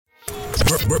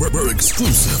We're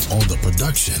exclusive on the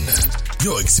production.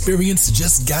 Your experience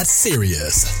just got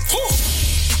serious.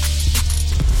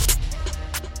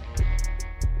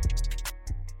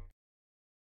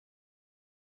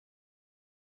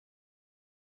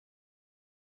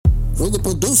 From the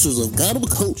producers of God of a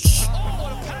Coach.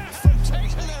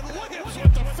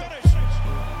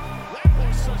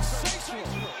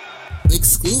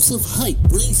 Exclusive hype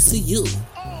brings to you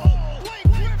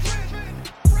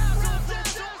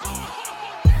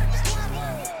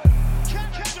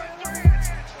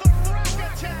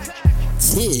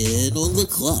 10 on the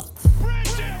clock.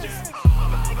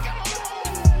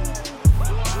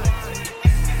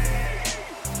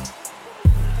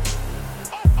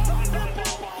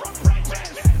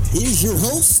 Here's your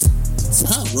host,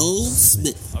 Tyrone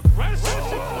Smith.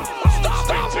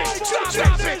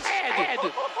 Stop it!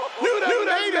 You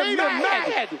made him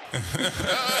mad.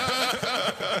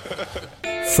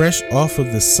 Fresh off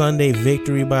of the Sunday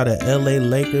victory by the LA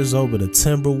Lakers over the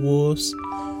Timberwolves,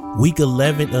 Week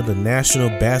 11 of the National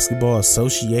Basketball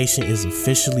Association is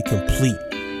officially complete.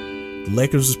 The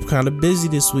Lakers was kind of busy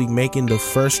this week making the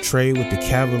first trade with the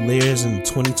Cavaliers in the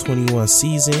 2021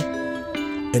 season,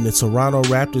 and the Toronto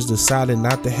Raptors decided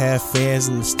not to have fans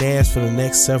in the stands for the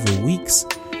next several weeks.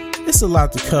 It's a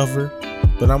lot to cover,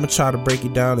 but I'm going to try to break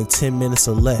it down in 10 minutes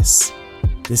or less.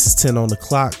 This is 10 on the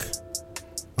clock.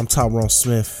 I'm Tyrone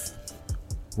Smith.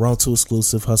 We're on to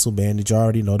exclusive Hustle Bandit. You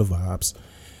already know the vibes.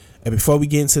 And before we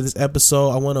get into this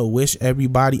episode, I want to wish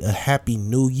everybody a happy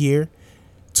new year.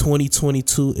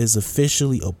 2022 is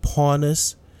officially upon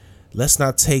us. Let's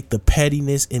not take the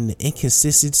pettiness and the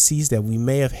inconsistencies that we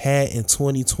may have had in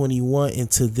 2021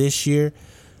 into this year.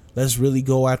 Let's really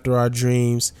go after our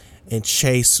dreams and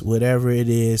chase whatever it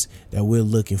is that we're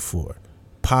looking for.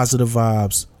 Positive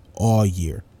vibes all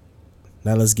year.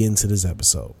 Now let's get into this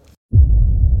episode.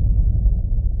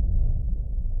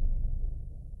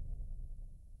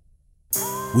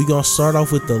 We're going to start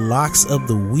off with the locks of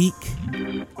the week.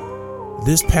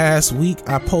 This past week,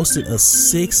 I posted a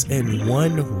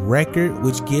 6-1 record,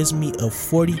 which gives me a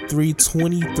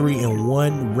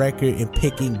 43-23-1 record in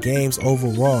picking games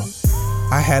overall.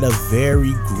 I had a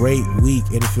very great week,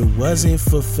 and if it wasn't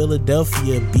for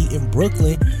Philadelphia beating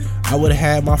Brooklyn, I would have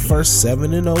had my first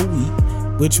 7-0 week,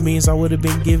 which means I would have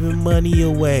been giving money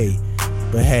away.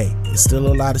 But hey, it's still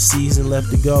a lot of season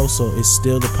left to go, so it's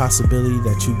still the possibility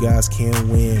that you guys can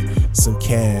win some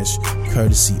cash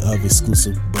courtesy of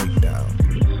Exclusive Breakdown.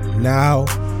 Now,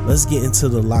 let's get into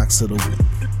the locks of the week.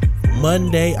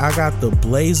 Monday, I got the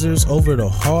Blazers over the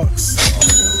Hawks.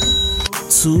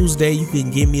 Tuesday, you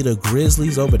can give me the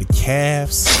Grizzlies over the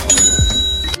Cavs.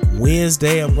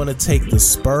 Wednesday, I'm going to take the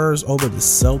Spurs over the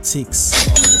Celtics.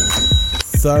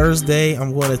 Thursday,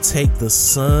 I'm going to take the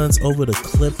Suns over the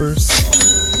Clippers.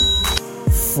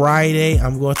 Friday,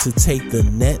 I'm going to take the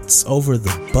Nets over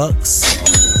the Bucks.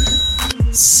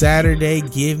 Saturday,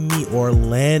 give me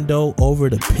Orlando over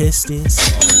the Pistons.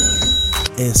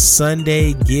 And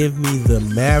Sunday, give me the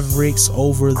Mavericks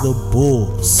over the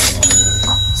Bulls.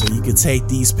 So you can take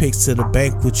these picks to the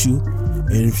bank with you.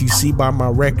 And if you see by my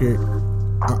record,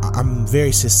 I'm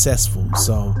very successful.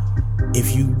 So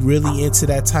if you really into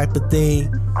that type of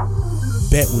thing,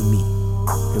 bet with me,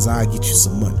 because I'll get you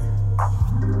some money.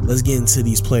 Let's get into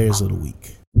these players of the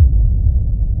week.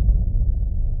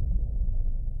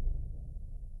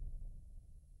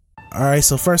 Alright,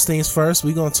 so first things first,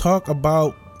 we're going to talk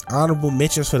about honorable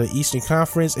mentions for the Eastern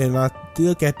Conference. And I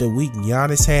look at the week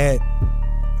Giannis had.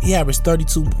 He averaged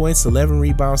 32 points, 11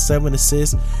 rebounds, 7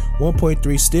 assists,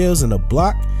 1.3 steals, and a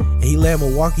block. And he led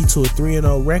Milwaukee to a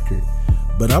 3-0 record.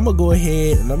 But I'm going to go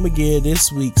ahead and I'm going to give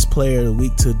this week's player of the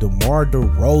week to DeMar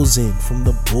DeRozan from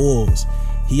the Bulls.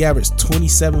 He averaged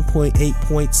 27.8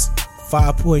 points,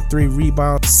 5.3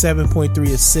 rebounds,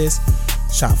 7.3 assists,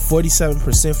 shot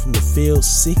 47% from the field,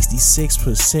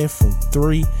 66% from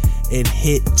 3, and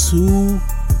hit 2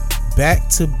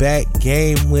 back-to-back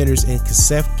game winners in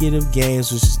consecutive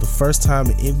games, which is the first time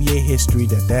in NBA history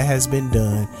that has been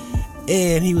done.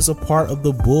 And he was a part of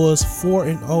the Bulls'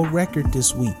 4-0 record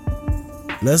this week.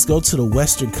 Let's go to the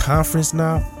Western Conference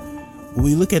now. When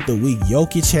we look at the week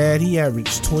Jokic he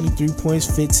averaged 23 points,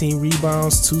 15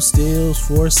 rebounds, 2 steals,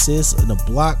 4 assists, and a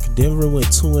block. Denver went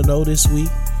 2-0 this week.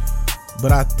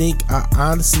 But I think I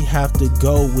honestly have to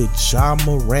go with Ja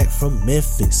Morant from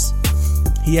Memphis.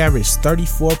 He averaged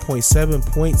 34.7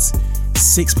 points,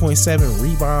 6.7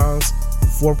 rebounds,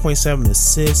 4.7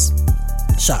 assists,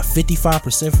 shot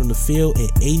 55% from the field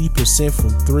and 80%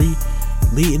 from 3,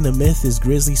 leading the Memphis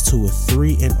Grizzlies to a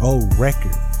 3-0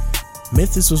 record.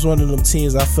 Memphis was one of them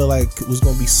teams I feel like was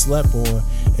going to be slept on,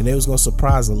 and they was going to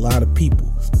surprise a lot of people.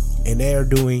 and they are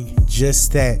doing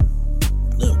just that.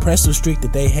 The impressive streak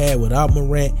that they had without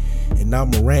Morant, and now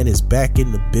Morant is back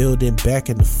in the building, back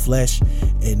in the flesh,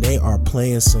 and they are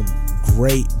playing some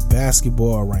great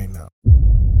basketball right now.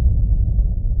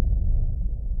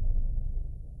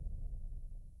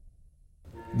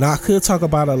 Now, I could talk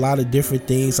about a lot of different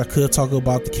things. I could talk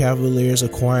about the Cavaliers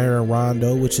acquiring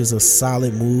Rondo, which is a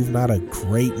solid move, not a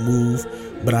great move.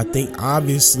 But I think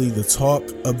obviously the talk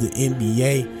of the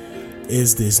NBA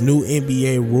is this new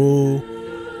NBA rule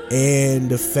and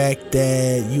the fact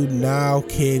that you now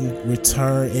can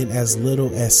return in as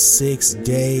little as 6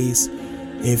 days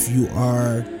if you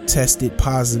are tested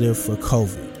positive for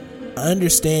COVID. I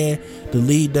understand the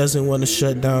league doesn't want to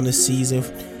shut down the season.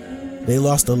 They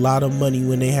lost a lot of money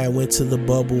when they went to the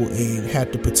bubble and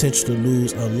had the potential to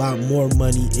lose a lot more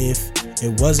money if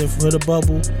it wasn't for the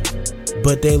bubble.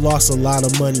 But they lost a lot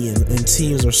of money, and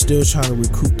teams are still trying to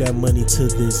recoup that money to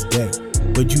this day.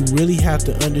 But you really have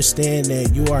to understand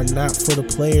that you are not for the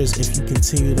players if you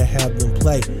continue to have them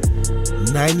play.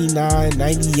 99,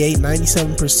 98,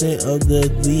 97% of the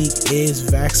league is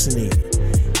vaccinated.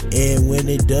 And when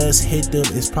it does hit them,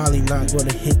 it's probably not going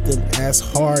to hit them as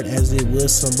hard as it would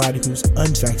somebody who's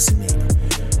unvaccinated.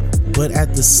 But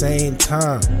at the same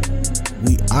time,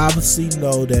 we obviously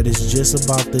know that it's just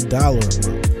about the dollar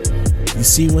amount. You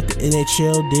see what the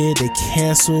NHL did? They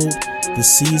canceled the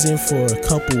season for a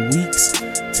couple weeks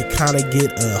to kind of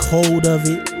get a hold of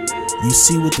it. You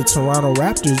see what the Toronto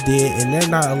Raptors did, and they're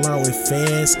not allowing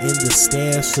fans in the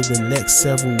stands for the next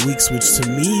several weeks, which to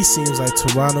me seems like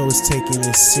Toronto is taking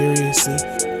this seriously.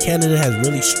 Canada has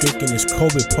really stricken its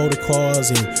COVID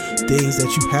protocols and things that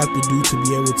you have to do to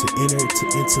be able to enter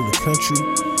into the country.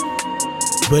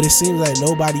 But it seems like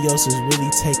nobody else is really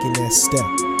taking that step.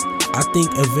 I think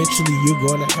eventually you're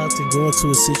going to have to go into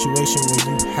a situation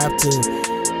where you have to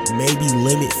maybe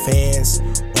limit fans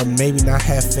or maybe not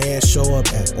have fans show up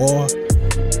at all.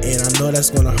 And I know that's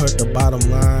going to hurt the bottom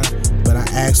line, but I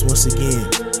ask once again,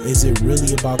 is it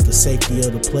really about the safety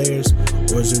of the players,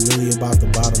 or is it really about the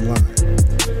bottom line?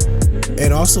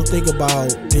 And also think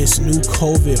about this new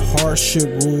COVID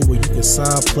hardship rule where you can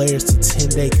sign players to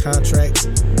 10-day contracts.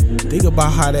 Think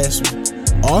about how that's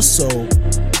also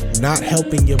not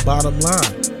helping your bottom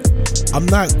line. I'm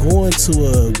not going to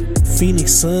a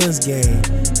Phoenix Suns game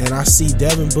and I see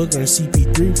Devin Booker and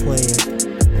CP3 playing,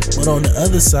 but on the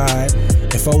other side,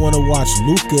 if I want to watch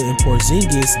Luka and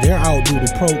Porzingis, they're out due to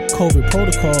COVID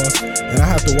protocols, and I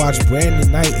have to watch Brandon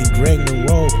Knight and Greg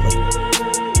Monroe play.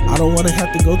 I don't want to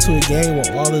have to go to a game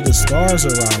where all of the stars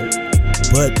are out,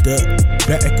 but the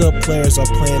backup players are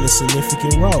playing a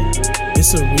significant role.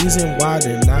 It's a reason why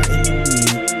they're not in the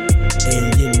league, and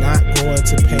you're not going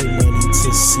to pay money to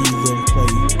see them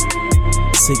play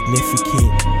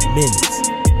significant minutes.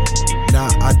 Now,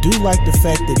 I do like the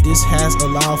fact that this has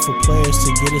allowed for players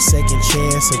to get a second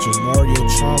chance, such as Mario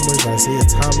Chalmers, Isaiah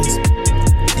Thomas,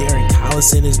 Darren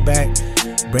Collison is back,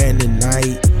 Brandon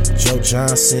Knight, Joe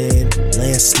Johnson,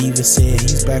 Lance Stevenson,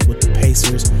 he's back with the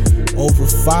Pacers. Over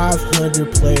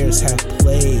 500 players have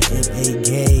played in a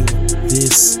game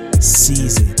this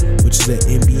season, which is an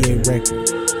NBA record.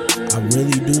 I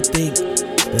really do think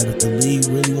that if the league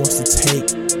really wants to take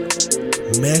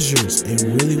measures and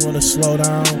really want to slow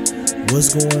down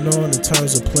what's going on in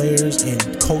terms of players and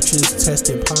coaches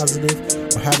testing positive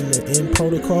or having to end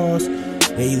protocols,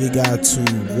 they either got to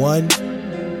 1,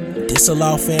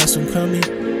 disallow fans from coming,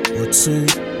 or 2,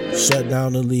 shut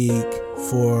down the league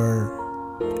for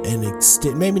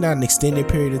maybe not an extended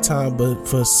period of time, but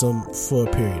for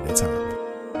a period of time.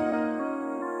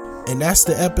 And that's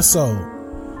the episode.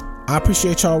 I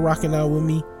appreciate y'all rocking out with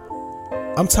me.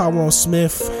 I'm Tyrone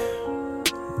Smith,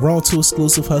 Wrong 2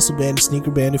 exclusive, Hustle Bandit, Sneaker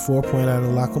Bandit 4.0,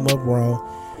 and Lock 'em Up Wrong.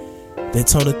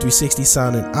 Daytona 360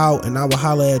 signing out, and I will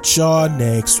holler at y'all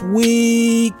next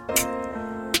week.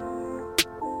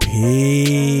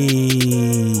 Peace.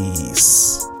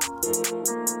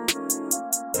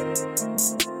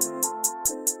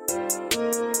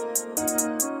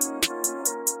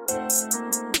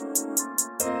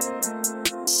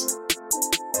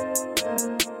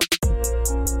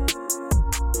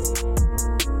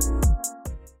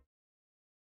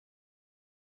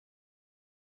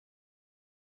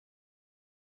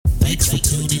 Thanks for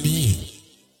tuning in.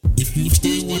 If you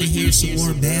still want to hear some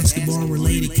more basketball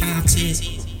related content,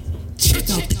 check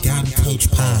out the Got 'em Coach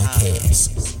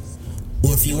podcast.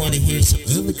 Or if you want to hear some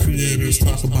other creators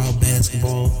talk about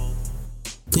basketball,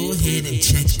 go ahead and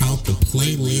check out the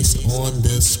playlist on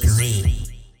the screen.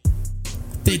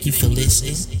 Thank you for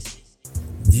listening.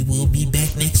 We will be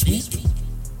back next week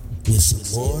with some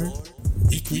more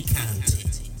weekly content.